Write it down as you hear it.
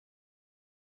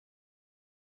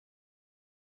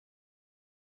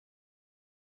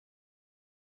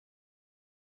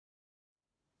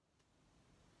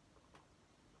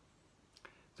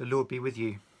The Lord be with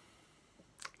you.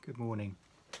 Good morning.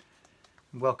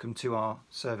 And welcome to our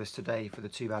service today for the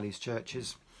Two Valleys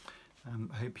churches.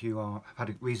 I hope you have had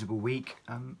a reasonable week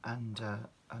and are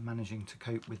managing to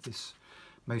cope with this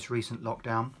most recent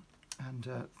lockdown.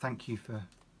 And thank you for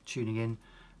tuning in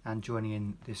and joining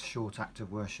in this short act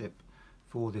of worship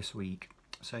for this week.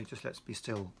 So just let's be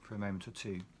still for a moment or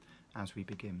two as we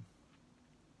begin.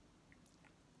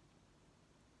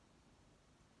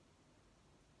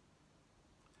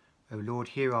 O Lord,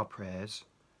 hear our prayers,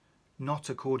 not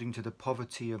according to the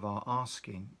poverty of our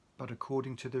asking, but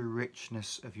according to the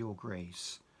richness of your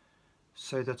grace,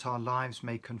 so that our lives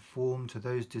may conform to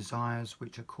those desires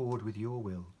which accord with your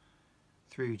will,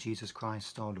 through Jesus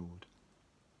Christ our Lord.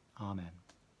 Amen.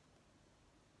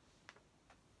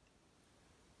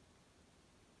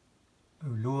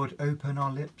 O Lord, open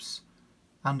our lips,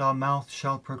 and our mouth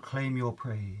shall proclaim your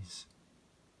praise.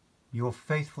 Your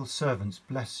faithful servants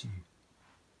bless you.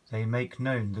 They make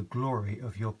known the glory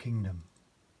of your kingdom.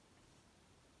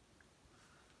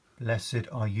 Blessed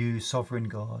are you, sovereign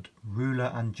God,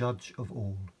 ruler and judge of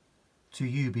all. To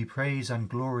you be praise and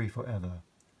glory forever.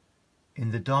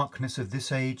 In the darkness of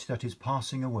this age that is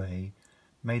passing away,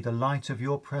 may the light of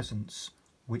your presence,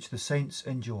 which the saints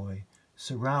enjoy,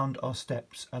 surround our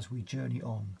steps as we journey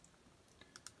on.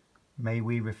 May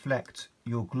we reflect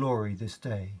your glory this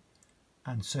day,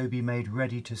 and so be made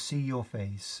ready to see your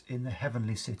face in the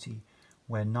heavenly city,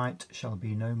 where night shall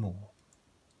be no more.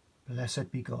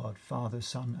 Blessed be God, Father,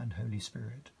 Son, and Holy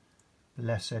Spirit.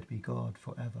 Blessed be God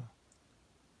forever.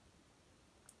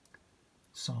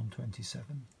 Psalm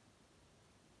 27.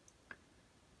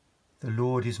 The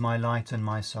Lord is my light and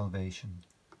my salvation.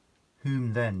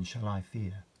 Whom then shall I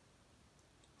fear?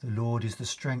 The Lord is the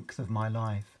strength of my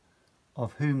life.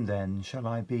 Of whom then shall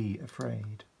I be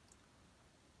afraid?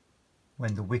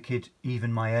 When the wicked,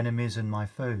 even my enemies and my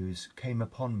foes, came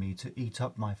upon me to eat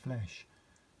up my flesh,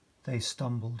 they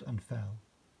stumbled and fell.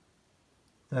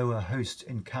 Though a host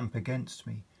encamp against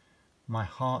me, my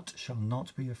heart shall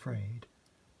not be afraid.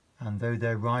 And though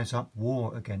there rise up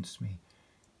war against me,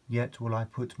 yet will I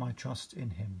put my trust in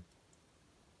him.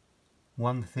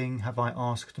 One thing have I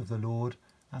asked of the Lord,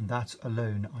 and that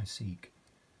alone I seek,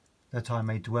 that I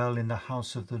may dwell in the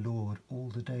house of the Lord all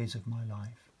the days of my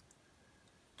life,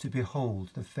 to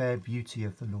behold the fair beauty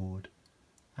of the Lord,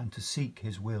 and to seek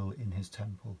his will in his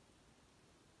temple.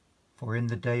 For in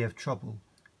the day of trouble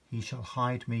he shall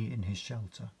hide me in his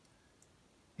shelter.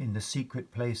 In the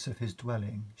secret place of his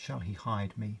dwelling shall he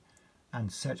hide me,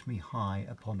 and set me high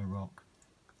upon a rock.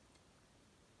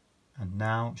 And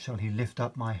now shall he lift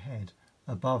up my head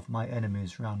above my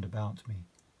enemies round about me.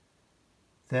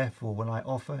 Therefore will I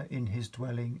offer in his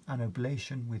dwelling an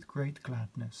oblation with great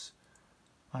gladness.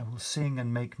 I will sing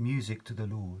and make music to the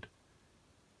Lord.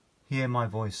 Hear my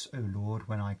voice, O Lord,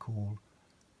 when I call.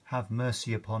 Have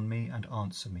mercy upon me and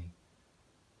answer me.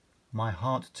 My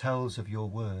heart tells of your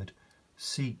word.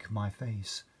 Seek my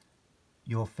face.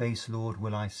 Your face, Lord,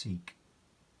 will I seek.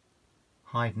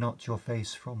 Hide not your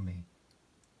face from me,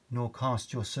 nor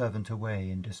cast your servant away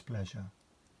in displeasure.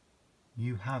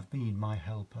 You have been my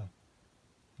helper.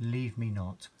 Leave me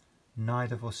not,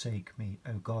 neither forsake me,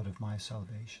 O God of my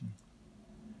salvation.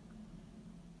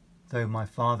 Though my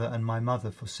father and my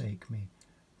mother forsake me,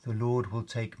 the Lord will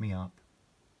take me up.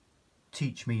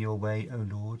 Teach me your way, O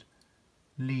Lord.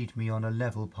 Lead me on a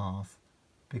level path,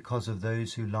 because of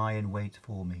those who lie in wait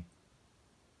for me.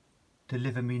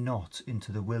 Deliver me not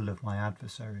into the will of my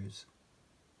adversaries,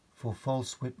 for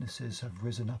false witnesses have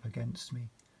risen up against me,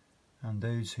 and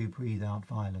those who breathe out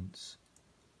violence.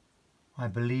 I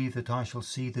believe that I shall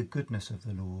see the goodness of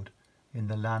the Lord in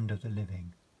the land of the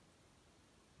living.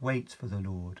 Wait for the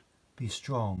Lord. Be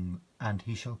strong, and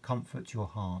he shall comfort your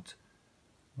heart.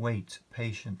 Wait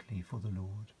patiently for the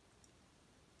Lord.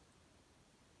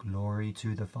 Glory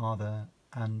to the Father,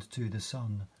 and to the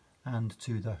Son, and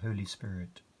to the Holy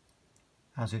Spirit,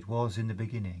 as it was in the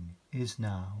beginning, is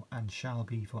now, and shall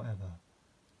be forever.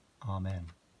 Amen.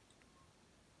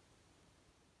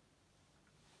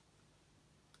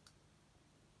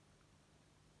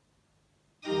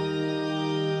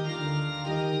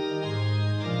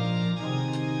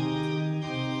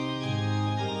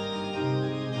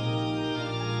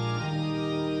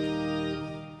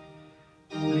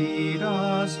 Lead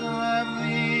us,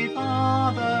 Heavenly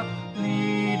Father,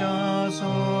 lead us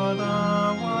o'er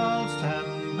the world's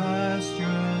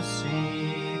tempestuous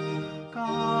sea.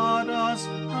 Guard us,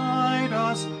 guide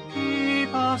us,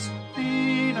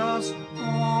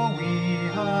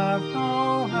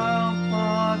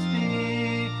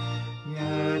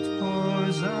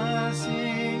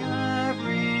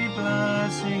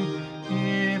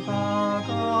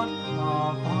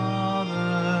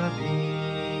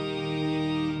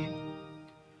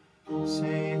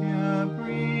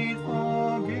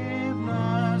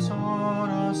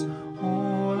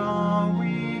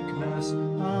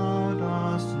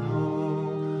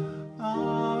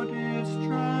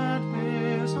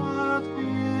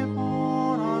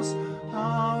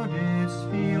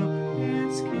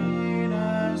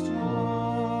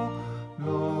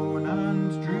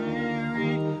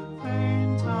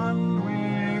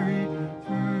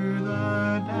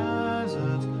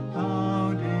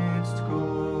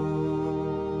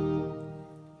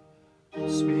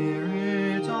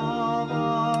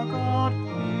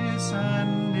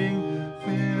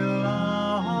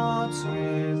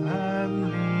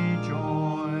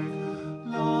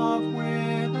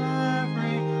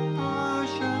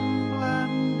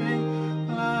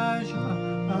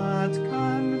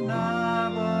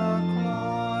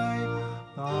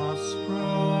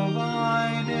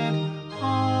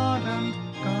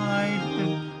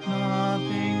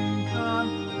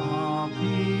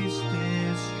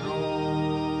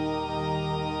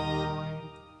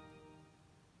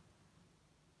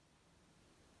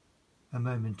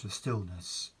 moment of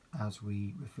stillness as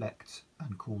we reflect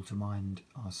and call to mind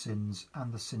our sins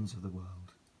and the sins of the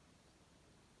world.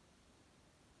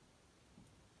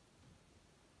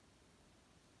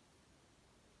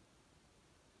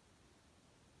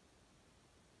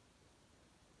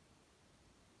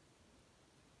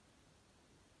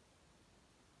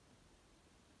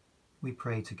 We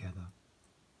pray together.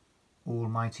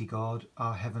 Almighty God,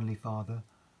 our Heavenly Father,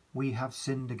 we have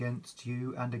sinned against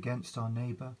you and against our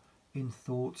neighbour in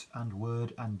thought and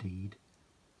word and deed,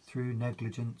 through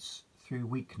negligence, through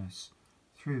weakness,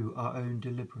 through our own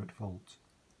deliberate fault.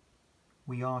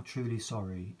 We are truly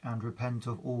sorry and repent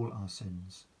of all our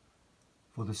sins.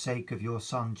 For the sake of your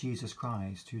Son, Jesus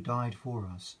Christ, who died for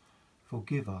us,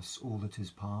 forgive us all that is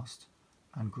past,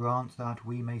 and grant that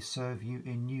we may serve you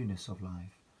in newness of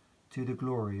life, to the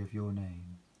glory of your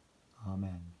name.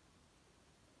 Amen.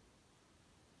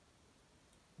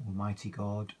 Almighty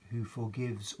God, who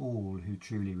forgives all who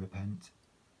truly repent,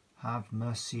 have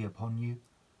mercy upon you,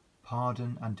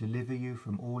 pardon and deliver you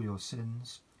from all your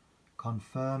sins,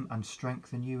 confirm and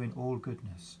strengthen you in all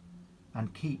goodness,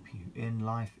 and keep you in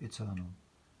life eternal,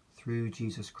 through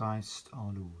Jesus Christ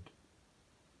our Lord.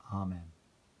 Amen.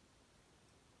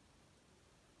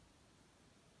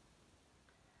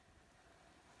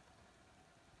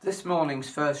 This morning's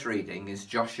first reading is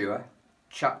Joshua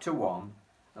chapter 1,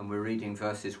 and we're reading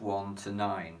verses 1 to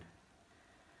 9.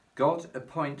 God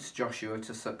appoints Joshua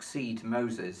to succeed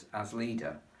Moses as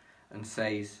leader and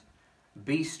says,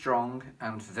 "Be strong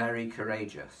and very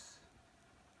courageous."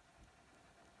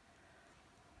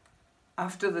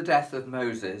 After the death of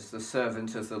Moses, the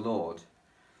servant of the Lord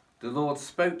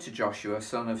spoke to Joshua,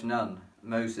 son of Nun,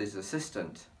 Moses'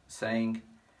 assistant, saying,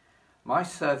 "My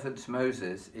servant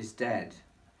Moses is dead.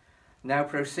 Now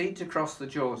proceed to cross the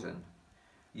Jordan,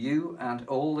 you and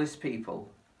all this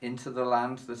people, into the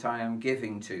land that I am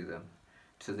giving to them,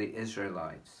 to the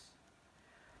Israelites.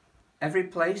 Every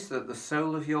place that the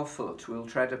sole of your foot will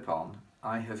tread upon,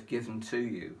 I have given to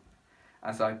you,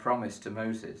 as I promised to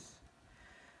Moses.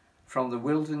 From the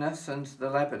wilderness and the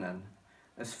Lebanon,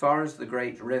 as far as the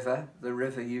great river, the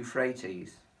river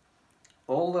Euphrates,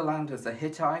 all the land of the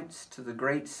Hittites to the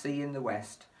great sea in the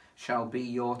west shall be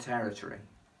your territory.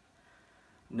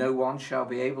 No one shall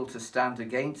be able to stand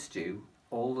against you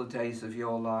all the days of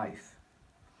your life.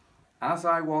 As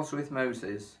I was with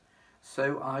Moses,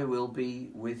 so I will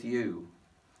be with you.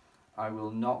 I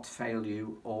will not fail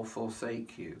you or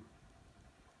forsake you.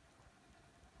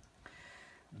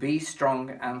 Be strong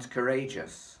and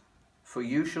courageous, for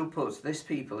you shall put this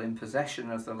people in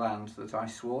possession of the land that I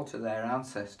swore to their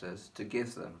ancestors to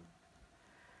give them.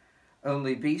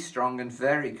 Only be strong and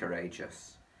very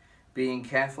courageous, being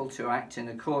careful to act in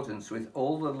accordance with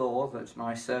all the law that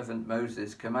my servant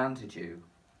Moses commanded you.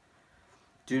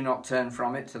 Do not turn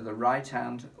from it to the right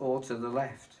hand or to the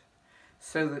left,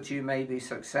 so that you may be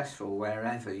successful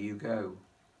wherever you go.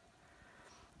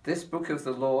 This book of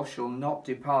the law shall not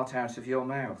depart out of your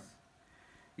mouth.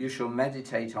 You shall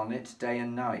meditate on it day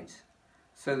and night,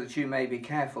 so that you may be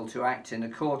careful to act in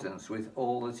accordance with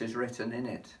all that is written in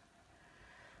it.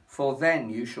 For then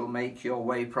you shall make your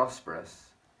way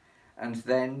prosperous, and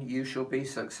then you shall be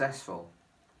successful.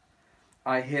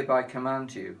 I hereby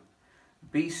command you,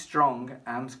 be strong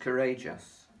and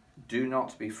courageous. Do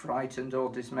not be frightened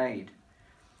or dismayed,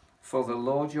 for the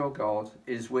Lord your God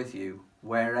is with you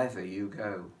wherever you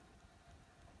go."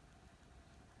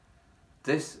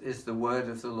 This is the word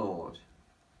of the Lord.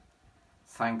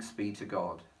 Thanks be to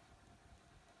God.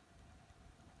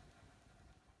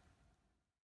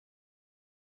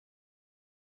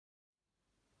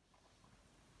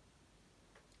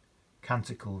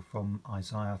 Canticle from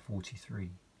Isaiah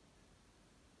 43.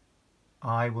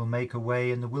 I will make a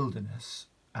way in the wilderness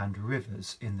and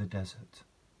rivers in the desert.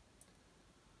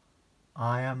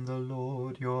 I am the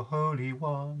Lord your Holy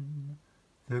One,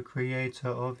 the Creator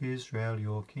of Israel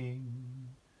your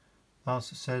King. Thus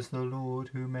says the Lord,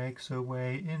 who makes a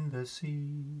way in the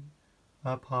sea,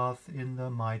 a path in the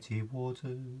mighty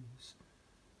waters.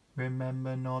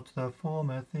 Remember not the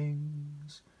former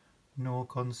things, nor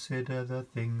consider the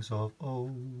things of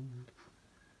old.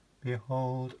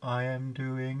 Behold, I am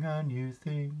doing a new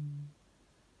thing.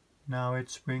 Now it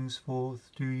springs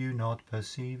forth, do you not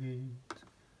perceive it?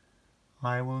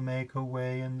 I will make a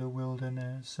way in the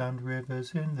wilderness and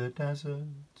rivers in the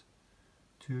desert,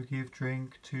 to give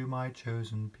drink to my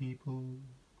chosen people,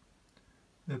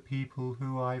 the people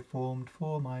who I formed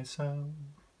for myself,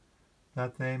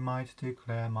 that they might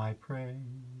declare my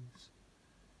praise.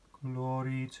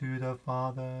 Glory to the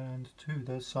Father, and to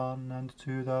the Son, and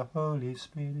to the Holy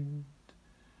Spirit,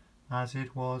 as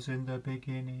it was in the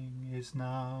beginning, is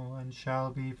now, and shall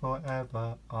be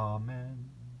forever. Amen.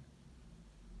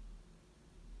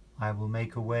 I will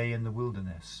make a way in the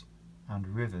wilderness,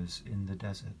 and rivers in the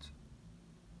desert.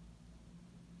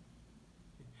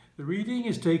 The reading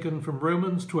is taken from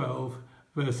Romans 12,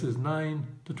 verses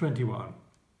 9 to 21.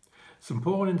 St.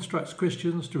 Paul instructs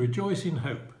Christians to rejoice in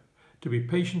hope, to be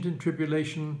patient in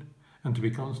tribulation, and to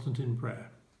be constant in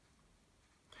prayer.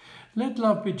 Let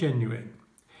love be genuine.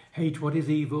 Hate what is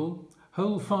evil,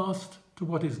 hold fast to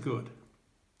what is good.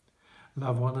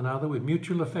 Love one another with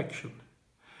mutual affection.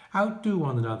 Outdo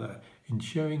one another in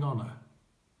showing honour.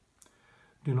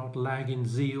 Do not lag in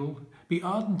zeal, be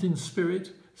ardent in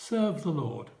spirit, serve the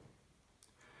Lord.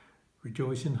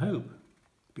 Rejoice in hope,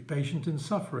 be patient in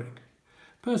suffering,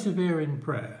 persevere in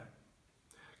prayer.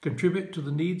 Contribute to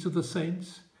the needs of the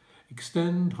saints,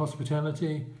 extend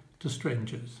hospitality to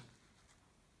strangers.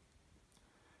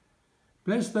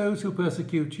 Bless those who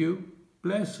persecute you,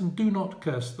 bless and do not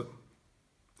curse them.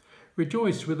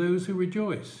 Rejoice with those who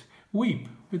rejoice, weep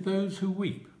with those who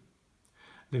weep.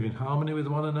 Live in harmony with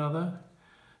one another.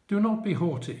 Do not be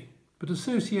haughty, but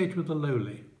associate with the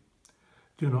lowly.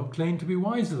 Do not claim to be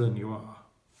wiser than you are.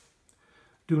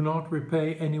 Do not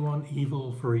repay anyone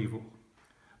evil for evil,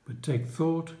 but take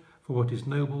thought for what is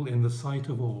noble in the sight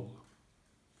of all.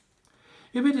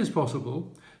 If it is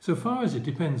possible, so far as it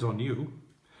depends on you,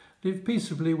 live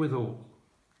peaceably with all.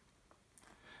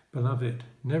 Beloved,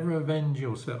 never avenge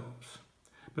yourselves,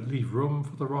 but leave room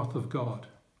for the wrath of God.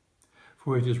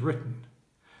 For it is written,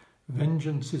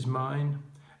 "Vengeance is mine,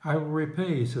 I will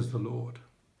repay, says the Lord."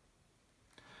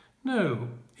 No,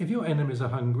 if your enemies are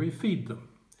hungry, feed them.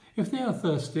 If they are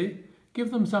thirsty,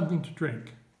 give them something to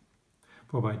drink.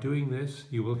 For by doing this,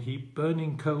 you will heap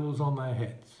burning coals on their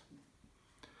heads.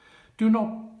 Do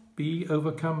not be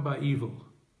overcome by evil,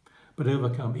 but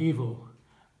overcome evil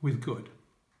with good.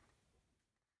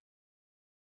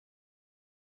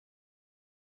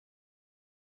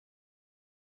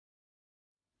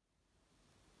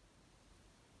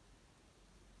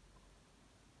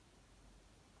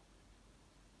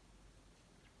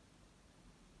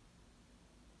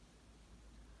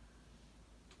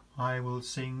 I will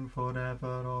sing forever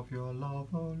of your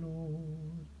love, O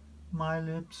Lord. My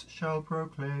lips shall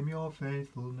proclaim your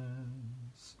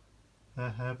faithfulness. The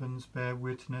heavens bear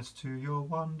witness to your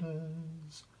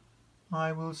wonders.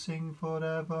 I will sing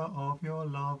forever of your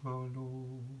love, O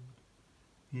Lord.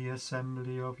 The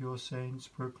assembly of your saints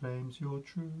proclaims your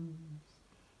truth.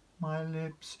 My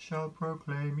lips shall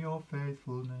proclaim your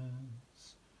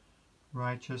faithfulness.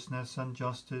 Righteousness and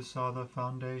justice are the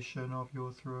foundation of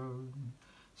your throne.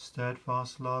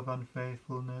 Steadfast love and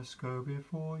faithfulness go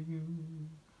before you.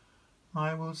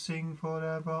 I will sing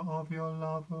forever of your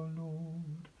love, O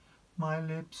Lord. My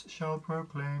lips shall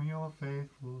proclaim your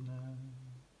faithfulness.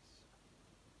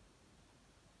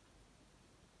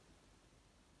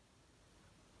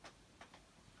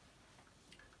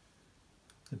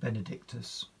 The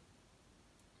Benedictus.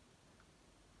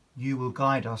 You will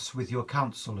guide us with your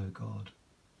counsel, O God,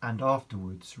 and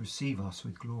afterwards receive us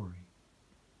with glory.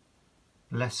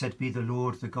 Blessed be the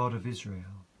Lord, the God of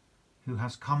Israel, who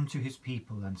has come to his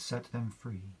people and set them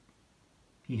free.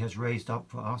 He has raised up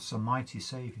for us a mighty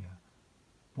Saviour,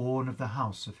 born of the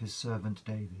house of his servant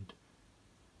David.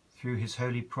 Through his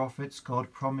holy prophets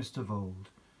God promised of old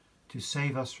to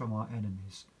save us from our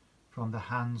enemies, from the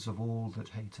hands of all that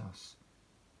hate us,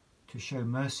 to show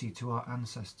mercy to our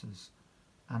ancestors,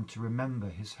 and to remember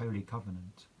his holy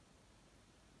covenant.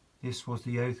 This was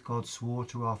the oath God swore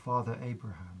to our father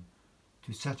Abraham,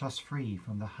 to set us free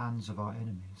from the hands of our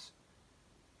enemies,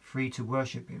 free to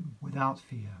worship him without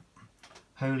fear,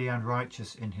 holy and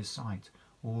righteous in his sight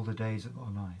all the days of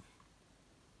our life.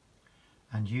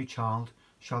 And you, child,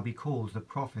 shall be called the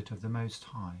prophet of the Most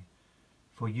High,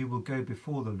 for you will go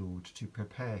before the Lord to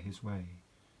prepare his way,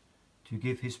 to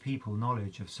give his people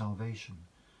knowledge of salvation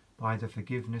by the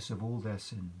forgiveness of all their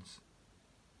sins.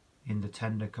 In the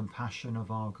tender compassion of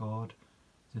our God,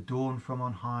 the dawn from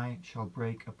on high shall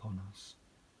break upon us,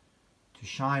 to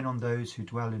shine on those who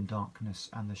dwell in darkness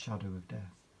and the shadow of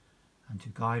death, and to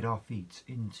guide our feet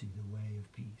into the way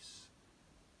of peace.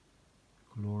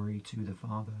 Glory to the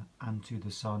Father, and to the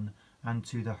Son, and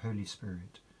to the Holy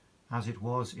Spirit, as it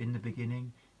was in the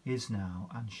beginning, is now,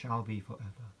 and shall be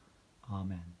forever.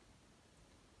 Amen.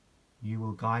 You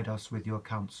will guide us with your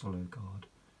counsel, O God,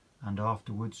 and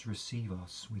afterwards receive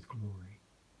us with glory.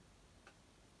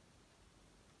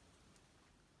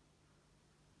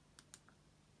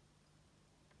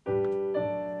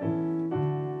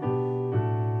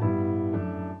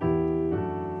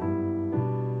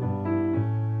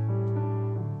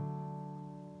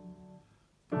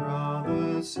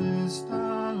 Brother,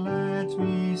 sister, let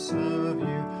me serve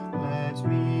you. Let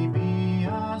me be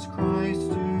as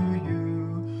Christ to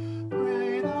you.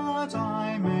 Pray that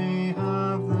I may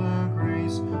have the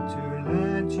grace to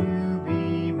let you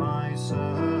be my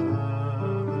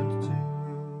servant too.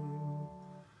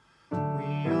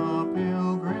 We are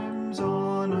pilgrims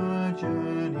on a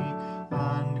journey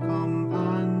and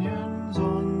companions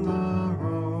on the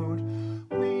road.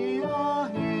 We are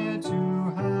here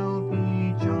to help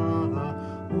each other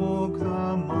walk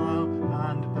the mile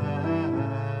and bear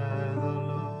the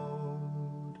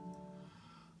load.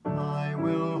 I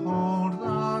will hold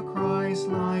the Christ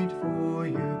light for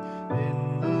you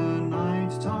in the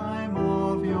night time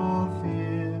of your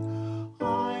fear.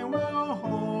 I will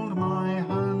hold my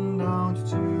hand out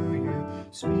to you,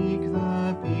 speak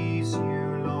the peace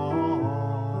you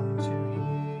long to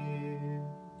hear.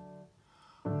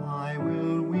 I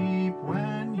will weep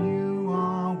when you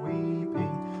are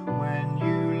weeping, when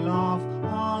you laugh,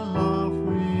 I'll laugh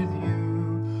with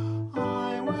you.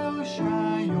 I will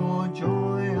share your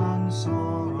joy and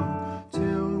sorrow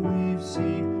till we've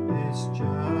seen this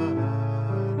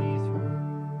journey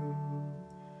through.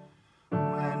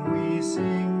 When we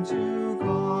sing to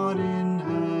God in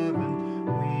heaven,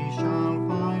 we shall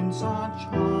find such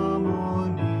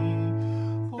harmony.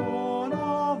 Born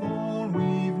of all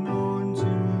we've known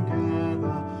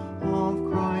together,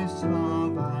 of Christ's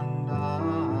love and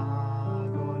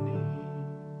agony.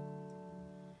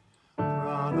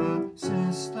 Brother,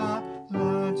 sister,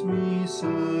 let me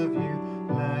serve you.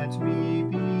 Let me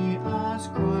be as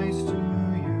Christ to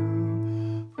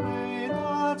you. Pray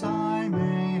that I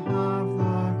may have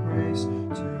the grace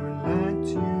to let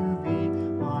you be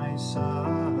my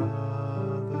servant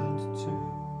too.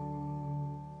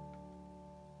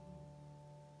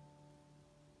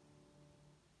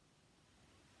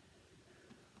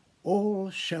 All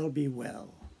shall be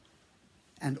well,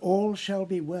 and all shall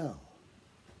be well,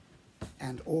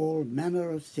 and all manner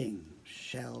of things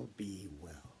shall be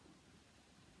well.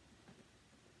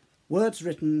 Words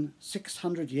written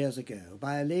 600 years ago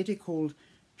by a lady called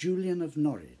Julian of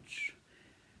Norwich.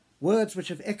 Words which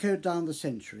have echoed down the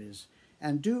centuries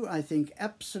and do, I think,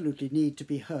 absolutely need to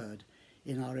be heard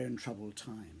in our own troubled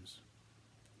times.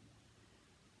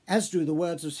 As do the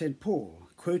words of St. Paul,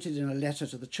 quoted in a letter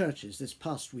to the churches this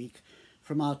past week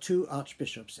from our two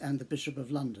archbishops and the Bishop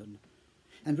of London,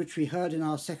 and which we heard in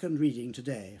our second reading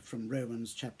today from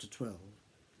Romans chapter 12.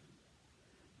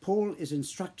 Paul is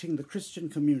instructing the Christian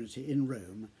community in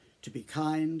Rome to be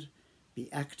kind, be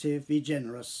active, be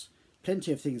generous,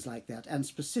 plenty of things like that, and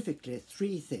specifically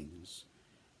three things: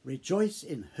 rejoice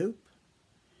in hope,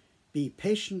 be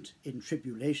patient in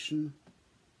tribulation,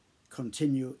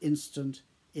 continue instant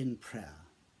in prayer.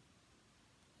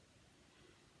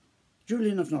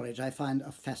 Julian of Norwich I find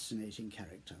a fascinating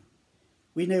character.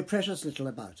 We know precious little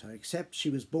about her, except she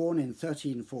was born in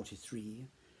 1343.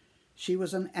 She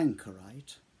was an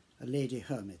anchorite, a lady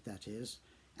hermit that is,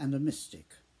 and a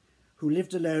mystic, who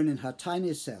lived alone in her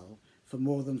tiny cell for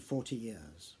more than 40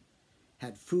 years,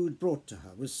 had food brought to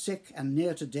her, was sick and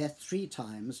near to death 3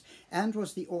 times, and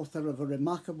was the author of a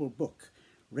remarkable book,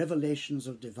 Revelations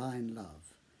of Divine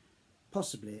Love,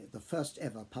 possibly the first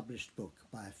ever published book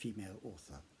by a female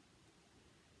author.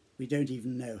 We don't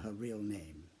even know her real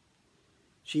name.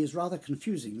 She is rather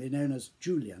confusingly known as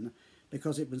Julian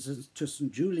because it was to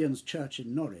St. Julian's Church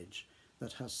in Norwich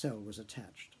that her cell was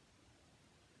attached.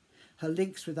 Her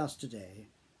links with us today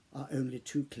are only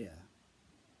too clear.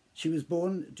 She was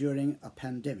born during a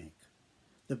pandemic,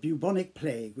 the bubonic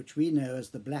plague which we know as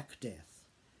the Black Death,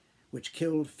 which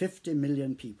killed 50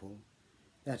 million people,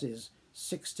 that is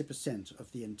 60%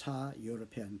 of the entire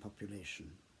European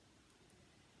population.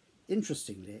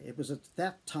 Interestingly, it was at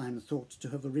that time thought to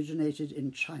have originated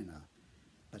in China,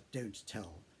 but don't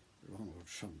tell Donald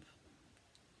Trump.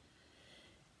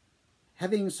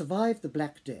 Having survived the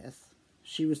Black Death,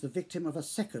 she was the victim of a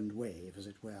second wave, as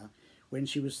it were, when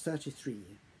she was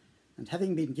 33, and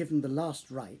having been given the last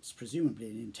rites, presumably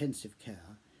in intensive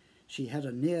care, she had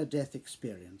a near-death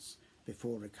experience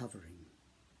before recovering.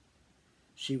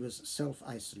 She was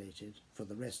self-isolated for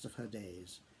the rest of her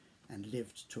days and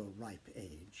lived to a ripe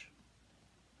age.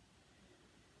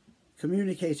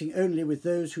 Communicating only with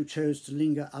those who chose to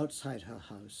linger outside her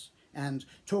house and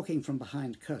talking from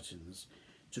behind curtains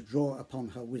to draw upon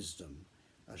her wisdom,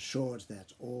 assured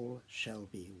that all shall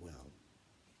be well.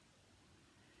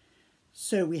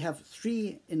 So we have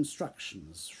 3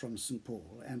 instructions from St.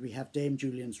 Paul, and we have Dame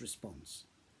Julian's response.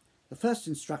 The first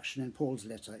instruction in Paul's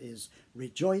letter is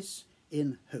rejoice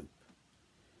in hope.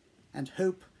 And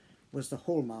hope was the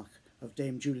hallmark of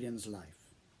Dame Julian's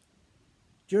life.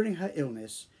 During her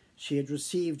illness, She had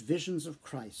received visions of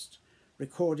Christ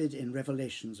recorded in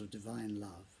revelations of divine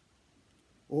love.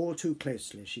 All too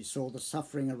closely she saw the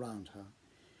suffering around her,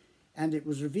 and it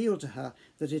was revealed to her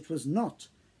that it was not,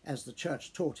 as the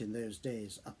church taught in those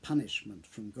days, a punishment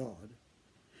from God,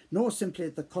 nor simply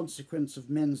the consequence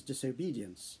of men's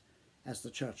disobedience, as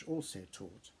the church also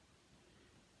taught.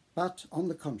 But, on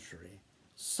the contrary,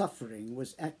 suffering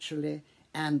was actually,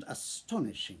 and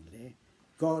astonishingly,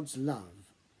 God's love,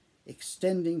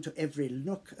 extending to every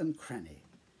nook and cranny,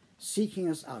 seeking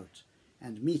us out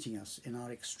and meeting us in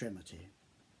our extremity.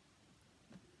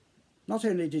 Not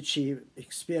only did she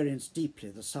experience deeply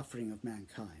the suffering of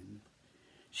mankind,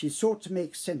 she sought to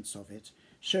make sense of it,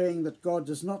 showing that God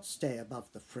does not stay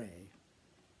above the fray,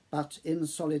 but in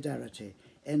solidarity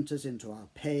enters into our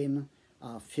pain,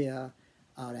 our fear,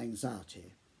 our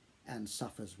anxiety, and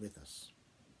suffers with us.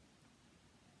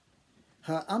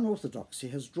 Her unorthodoxy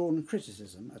has drawn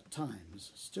criticism at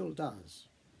times, still does.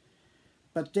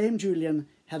 But Dame Julian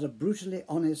had a brutally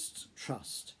honest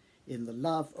trust in the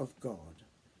love of God,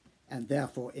 and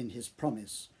therefore in his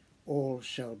promise, all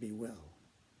shall be well.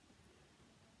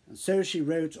 And so she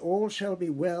wrote, all shall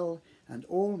be well, and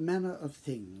all manner of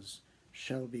things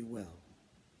shall be well.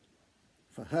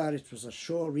 For her it was a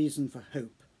sure reason for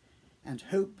hope, and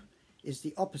hope is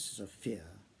the opposite of fear,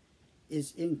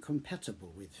 is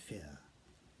incompatible with fear.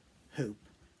 Hope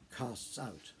casts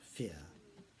out fear.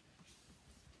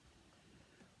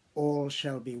 All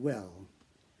shall be well.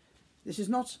 This is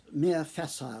not mere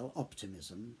facile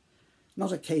optimism,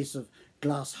 not a case of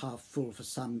glass half full for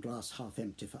some, glass half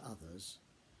empty for others,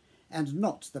 and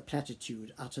not the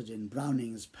platitude uttered in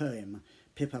Browning's poem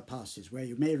Pippa Passes, where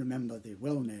you may remember the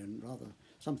well-known, rather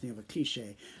something of a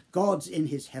cliché, God's in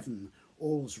his heaven,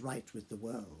 all's right with the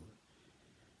world.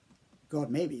 God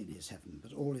may be in his heaven,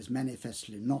 but all is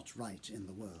manifestly not right in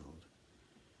the world.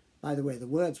 By the way, the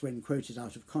words, when quoted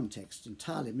out of context,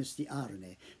 entirely miss the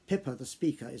irony. Pippa, the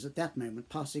speaker, is at that moment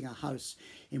passing a house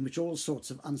in which all sorts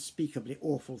of unspeakably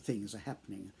awful things are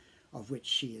happening, of which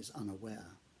she is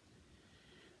unaware.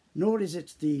 Nor is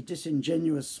it the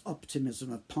disingenuous optimism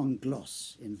of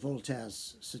Pangloss in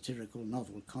Voltaire's satirical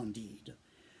novel Candide.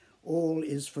 All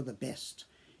is for the best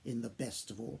in the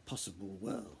best of all possible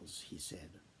worlds, he said,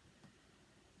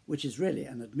 which is really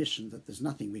an admission that there's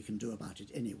nothing we can do about it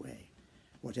anyway.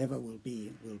 Whatever will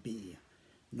be,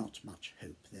 not much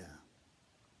hope there.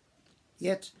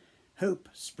 Yet hope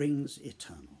springs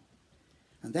eternal.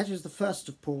 And that is the first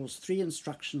of Paul's 3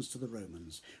 instructions to the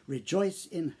Romans. Rejoice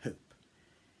in hope.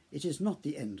 It is not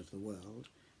the end of the world,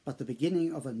 but the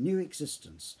beginning of a new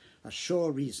existence, a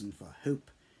sure reason for hope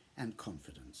and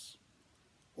confidence.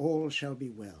 All shall be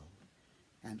well,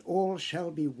 and all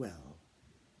shall be well,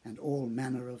 and all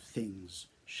manner of things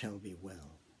shall be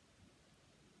well.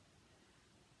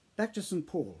 Back to St.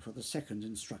 Paul for the second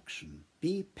instruction.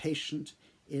 Be patient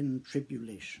in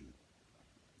tribulation.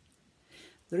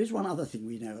 There is one other thing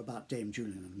we know about Dame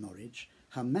Julian of Norwich.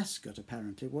 Her mascot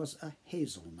apparently was a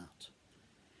hazelnut.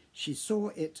 She saw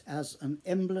it as an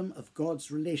emblem of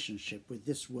God's relationship with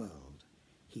this world.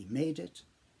 He made it,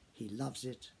 he loves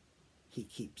it, he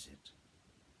keeps it.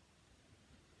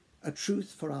 A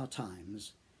truth for our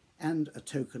times and a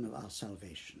token of our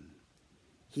salvation.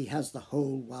 He has the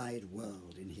whole wide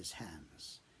world in his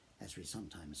hands, as we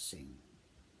sometimes sing.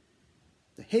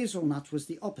 The hazelnut was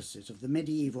the opposite of the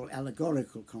medieval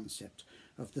allegorical concept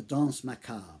of the danse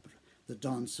macabre, the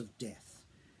dance of death,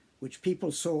 which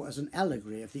people saw as an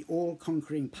allegory of the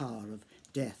all-conquering power of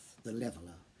death, the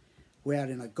leveller, where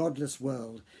in a godless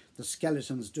world the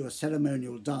skeletons do a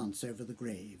ceremonial dance over the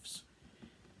graves.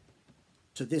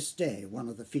 To this day, one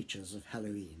of the features of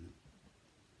Halloween.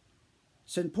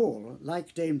 St. Paul,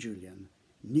 like Dame Julian,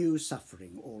 knew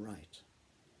suffering all right.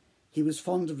 He was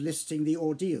fond of listing the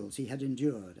ordeals he had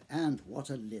endured, and what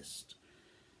a list.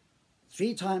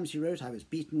 3 times, he wrote, I was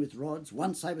beaten with rods,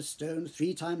 once I was stoned,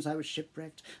 3 times I was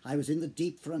shipwrecked, I was in the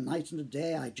deep for a night and a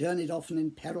day, I journeyed often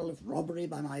in peril of robbery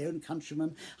by my own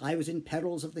countrymen, I was in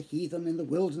perils of the heathen, in the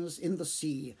wilderness, in the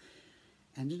sea.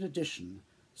 And in addition,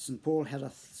 St. Paul had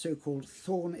a so-called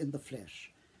thorn in the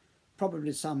flesh,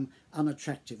 probably some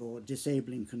unattractive or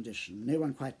disabling condition. No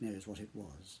one quite knows what it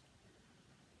was.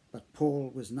 But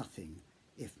Paul was nothing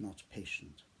if not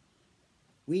patient.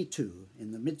 We too,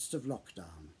 in the midst of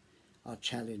lockdown, are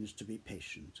challenged to be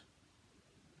patient.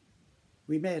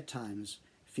 We may at times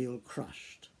feel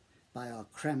crushed by our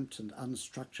cramped and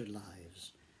unstructured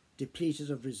lives, depleted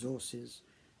of resources,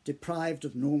 deprived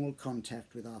of normal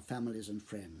contact with our families and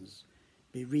friends,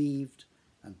 bereaved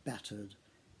and battered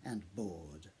and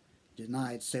bored,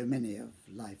 denied so many of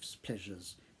life's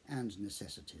pleasures and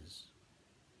necessities.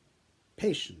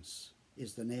 Patience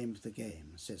is the name of the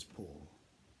game, says Paul.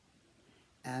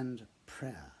 And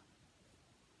prayer.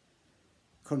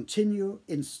 Continue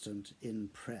instant in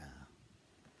prayer.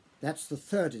 That's the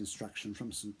third instruction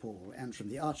from St. Paul and from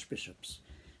the archbishops.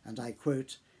 And I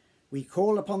quote, "We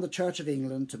call upon the Church of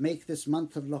England to make this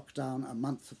month of lockdown a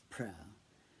month of prayer.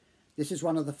 This is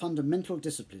one of the fundamental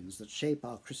disciplines that shape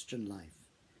our Christian life.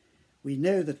 We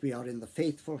know that we are in the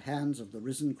faithful hands of the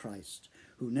risen Christ,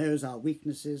 who knows our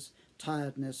weaknesses,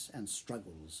 tiredness, and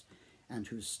struggles, and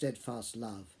whose steadfast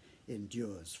love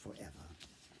endures forever."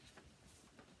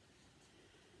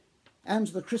 And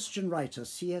the Christian writer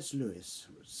C.S. Lewis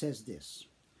says this,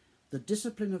 "The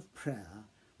discipline of prayer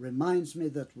reminds me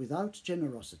that without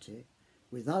generosity,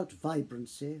 without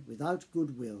vibrancy, without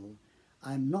goodwill,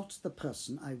 I'm not the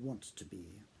person I want to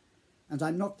be, and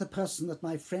I'm not the person that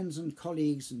my friends and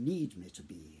colleagues need me to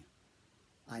be.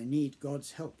 I need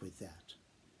God's help with that,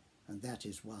 and that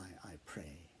is why I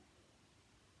pray."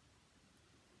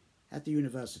 At the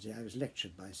university, I was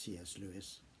lectured by C.S.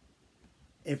 Lewis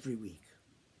every week.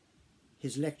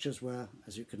 His lectures were,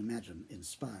 as you can imagine,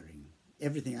 inspiring.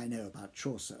 Everything I know about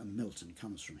Chaucer and Milton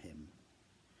comes from him.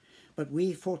 But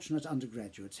we fortunate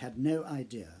undergraduates had no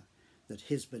idea that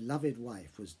his beloved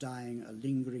wife was dying a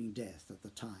lingering death at the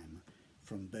time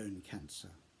from bone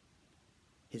cancer.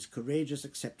 His courageous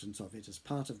acceptance of it as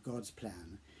part of God's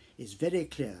plan is very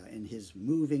clear in his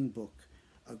moving book,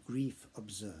 A Grief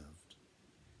Observed,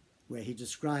 where he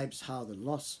describes how the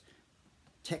loss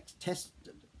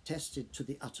tested to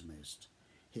the uttermost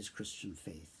his Christian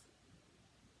faith.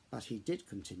 But he did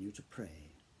continue to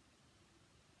pray.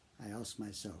 I ask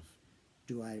myself,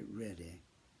 do I really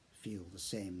feel the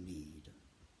same need?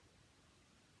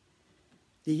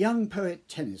 The young poet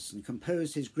Tennyson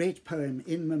composed his great poem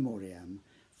In Memoriam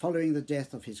following the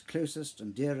death of his closest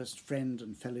and dearest friend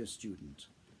and fellow student,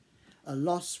 a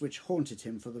loss which haunted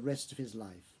him for the rest of his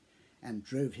life and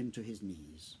drove him to his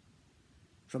knees.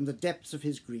 From the depths of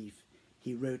his grief,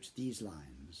 he wrote these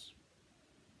lines: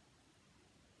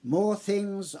 "More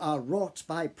things are wrought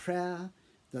by prayer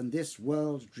than this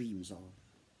world dreams of.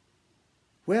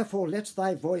 Wherefore let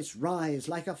thy voice rise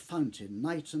like a fountain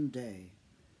night and day.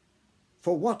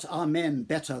 For what are men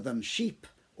better than sheep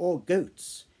or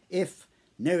goats, if,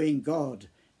 knowing God,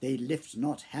 they lift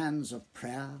not hands of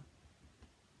prayer?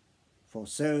 For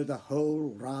so the whole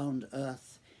round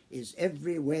earth is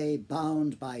every way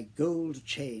bound by gold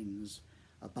chains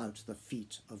about the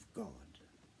feet of God."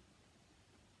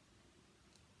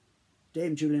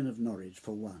 Dame Julian of Norwich,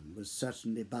 for one, was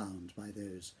certainly bound by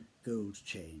those gold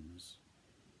chains.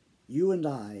 You and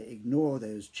I ignore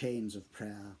those chains of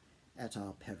prayer at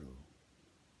our peril.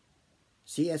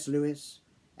 C.S. Lewis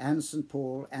and St.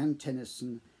 Paul and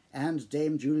Tennyson and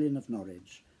Dame Julian of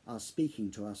Norwich are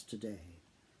speaking to us today.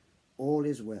 All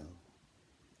is well.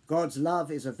 God's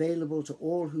love is available to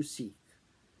all who seek,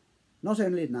 not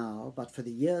only now, but for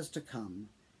the years to come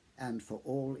and for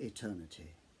all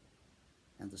eternity.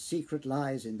 And the secret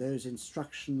lies in those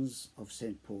instructions of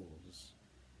St. Paul's.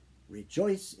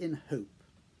 Rejoice in hope,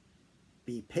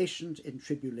 be patient in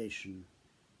tribulation,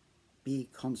 be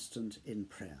constant in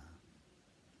prayer.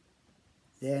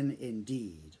 Then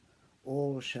indeed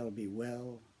all shall be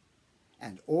well,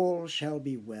 and all shall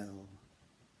be well,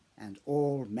 and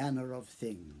all manner of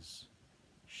things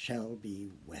shall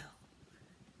be well.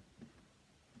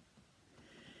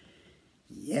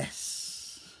 Yes.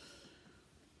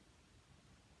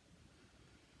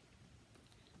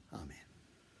 Amen.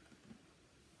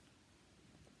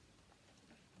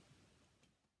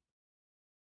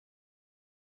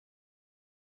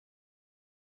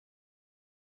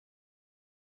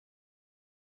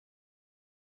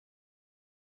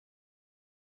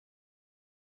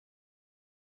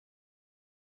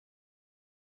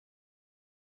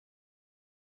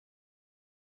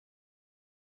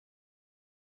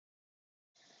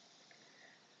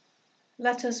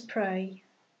 Let us pray.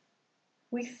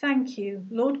 We thank you,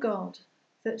 Lord God,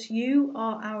 that you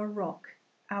are our rock,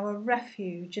 our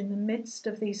refuge in the midst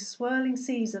of these swirling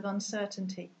seas of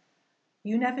uncertainty.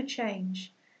 You never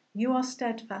change. You are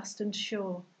steadfast and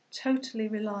sure, totally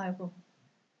reliable.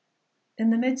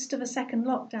 In the midst of a second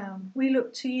lockdown, we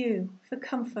look to you for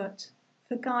comfort,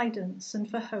 for guidance, and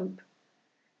for hope.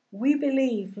 We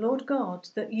believe, Lord God,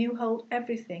 that you hold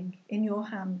everything in your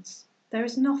hands. There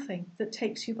is nothing that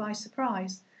takes you by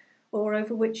surprise or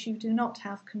over which you do not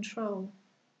have control.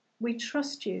 We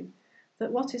trust you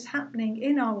that what is happening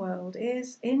in our world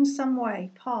is, in some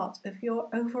way, part of your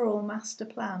overall master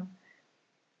plan.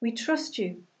 We trust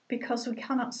you because we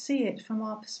cannot see it from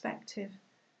our perspective.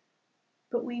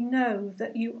 But we know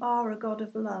that you are a God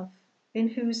of love, in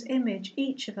whose image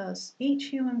each of us, each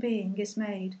human being, is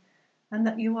made, and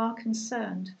that you are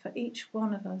concerned for each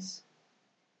one of us.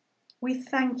 We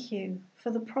thank you for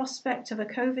the prospect of a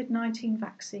COVID-19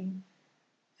 vaccine,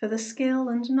 for the skill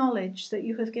and knowledge that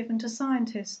you have given to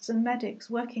scientists and medics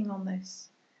working on this.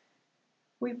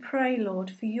 We pray, Lord,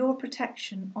 for your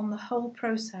protection on the whole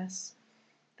process,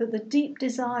 that the deep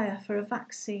desire for a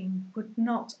vaccine would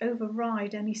not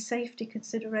override any safety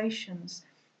considerations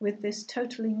with this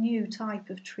totally new type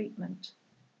of treatment.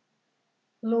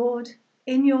 Lord,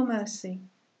 in your mercy,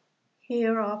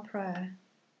 hear our prayer.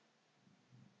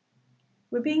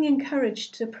 We're being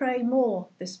encouraged to pray more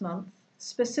this month,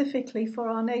 specifically for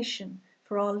our nation,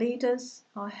 for our leaders,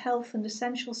 our health and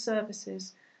essential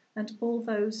services, and all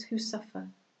those who suffer.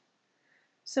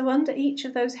 So under each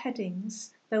of those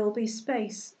headings, there will be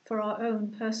space for our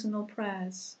own personal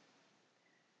prayers.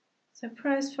 So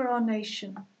prayers for our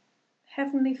nation.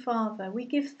 Heavenly Father, we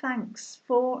give thanks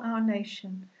for our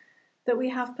nation, that we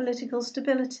have political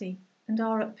stability and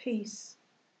are at peace.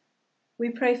 We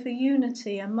pray for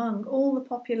unity among all the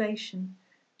population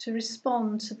to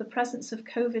respond to the presence of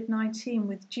COVID-19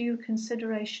 with due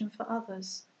consideration for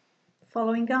others,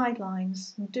 following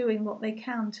guidelines and doing what they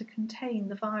can to contain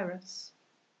the virus.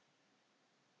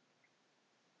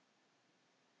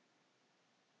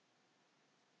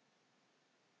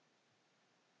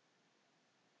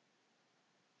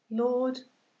 Lord,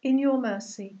 in your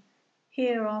mercy,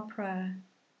 hear our prayer.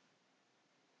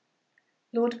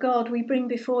 Lord God, we bring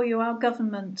before you our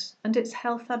government and its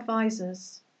health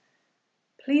advisors.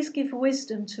 Please give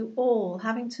wisdom to all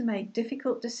having to make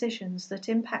difficult decisions that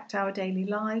impact our daily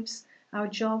lives, our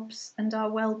jobs, and our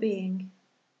well-being.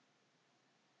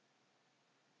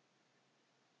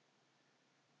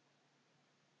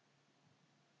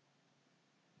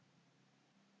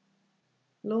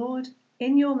 Lord,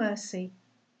 in your mercy,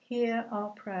 hear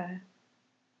our prayer.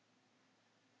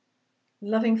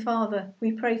 Loving Father,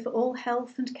 we pray for all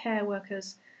health and care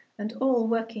workers and all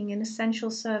working in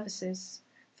essential services,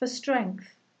 for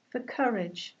strength, for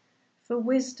courage, for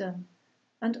wisdom,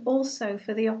 and also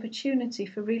for the opportunity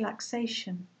for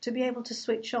relaxation, to be able to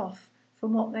switch off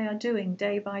from what they are doing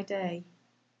day by day.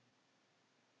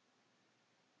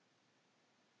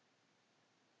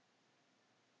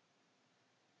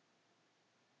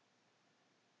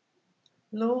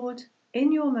 Lord,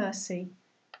 in your mercy,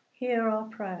 hear our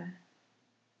prayer.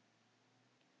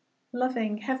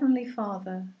 Loving Heavenly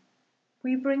Father,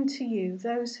 we bring to you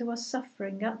those who are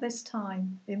suffering at this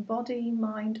time in body,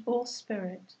 mind, or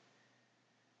spirit,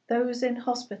 those in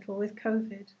hospital with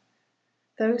COVID,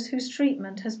 those whose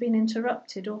treatment has been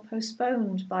interrupted or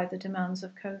postponed by the demands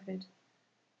of COVID,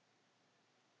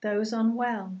 those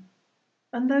unwell,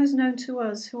 and those known to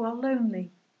us who are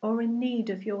lonely or in need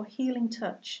of your healing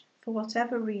touch for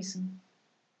whatever reason.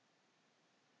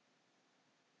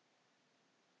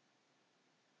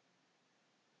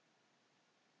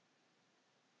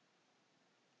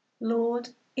 Lord,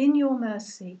 in your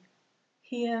mercy,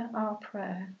 hear our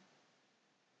prayer.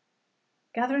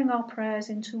 Gathering our prayers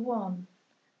into one,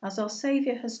 as our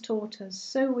Saviour has taught us,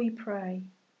 so we pray.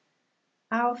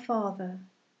 Our Father,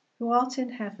 who art in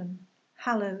heaven,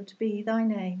 hallowed be thy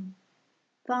name.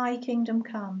 Thy kingdom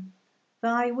come,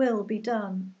 thy will be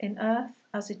done in earth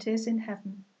as it is in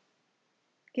heaven.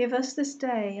 Give us this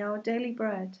day our daily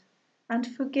bread, and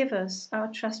forgive us our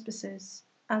trespasses,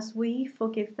 as we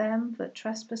forgive them that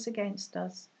trespass against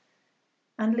us.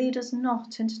 And lead us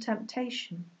not into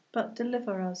temptation, but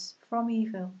deliver us from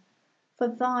evil. For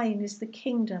thine is the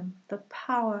kingdom, the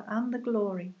power, and the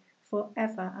glory, for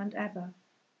ever and ever.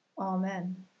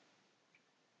 Amen.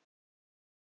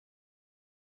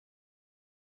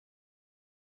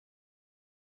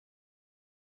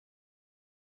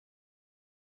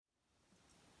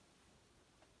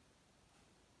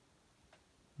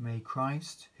 May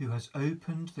Christ, who has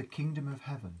opened the kingdom of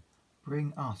heaven,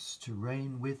 bring us to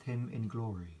reign with him in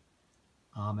glory.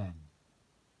 Amen.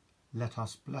 Let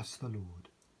us bless the Lord.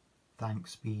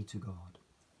 Thanks be to God.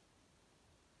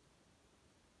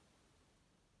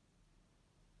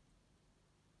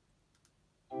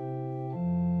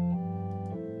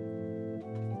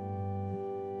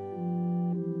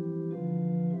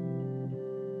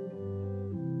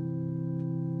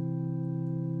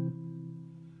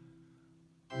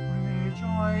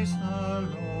 Rejoice, the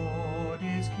Lord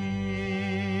is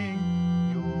King,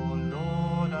 your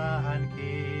Lord and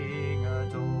King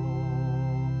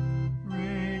adore.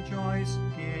 Rejoice,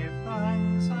 give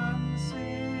thanks and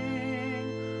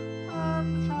sing,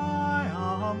 and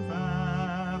triumph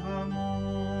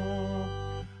evermore.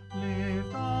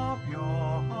 Lift up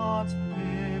your hearts,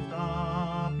 lift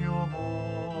up your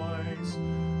voice.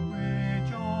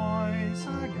 Rejoice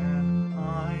again,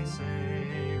 I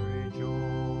say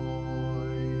rejoice.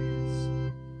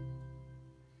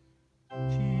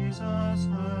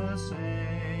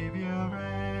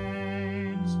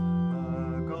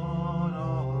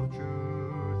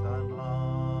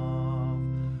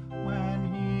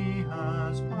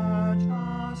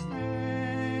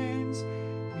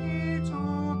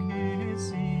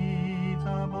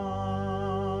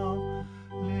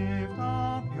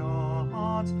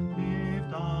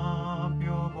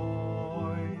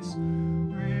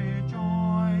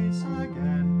 Rejoice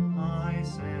again, I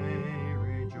say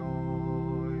rejoice.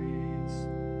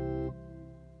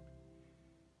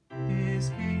 His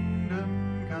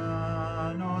kingdom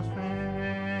cannot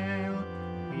fail,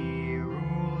 he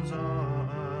rules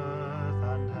earth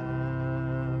and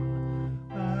heaven.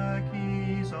 The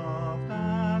keys of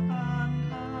death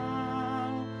and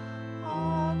hell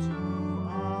are to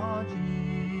our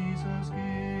Jesus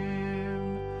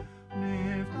given.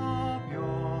 Lift up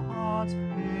your hearts,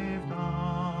 lift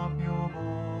up your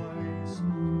voice.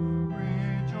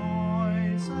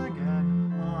 Rejoice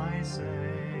again, I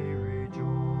say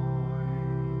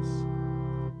rejoice.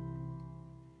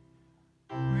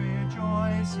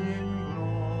 Rejoice in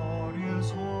glorious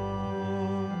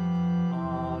hope,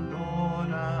 our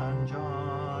Lord and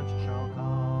Judge shall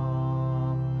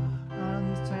come,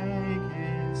 and take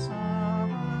his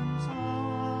servants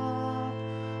up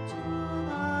to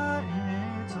their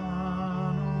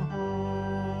eternal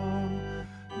home.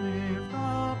 Lift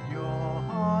up your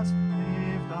hearts,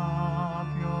 lift up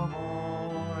your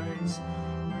voice.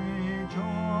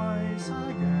 Rejoice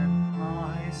again,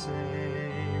 I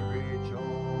say rejoice.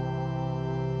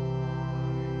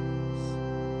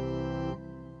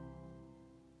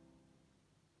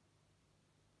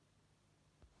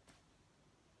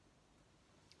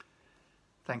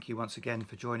 Thank you once again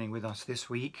for joining with us this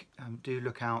week. Do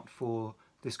look out for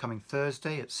this coming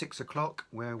Thursday at 6 o'clock,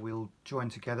 where we'll join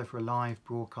together for a live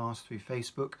broadcast through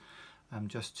Facebook,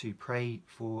 just to pray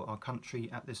for our country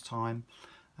at this time,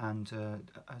 and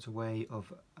as a way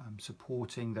of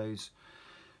supporting those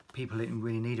people that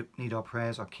really need our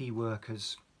prayers, our key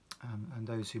workers, and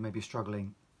those who may be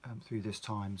struggling through this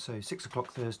time. So 6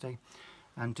 o'clock Thursday,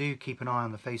 and do keep an eye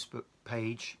on the Facebook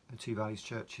page, the Two Valleys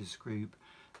Churches group,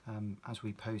 as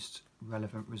we post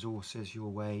relevant resources your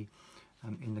way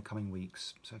in the coming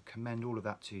weeks. So commend all of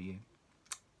that to you.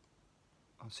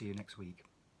 I'll see you next week.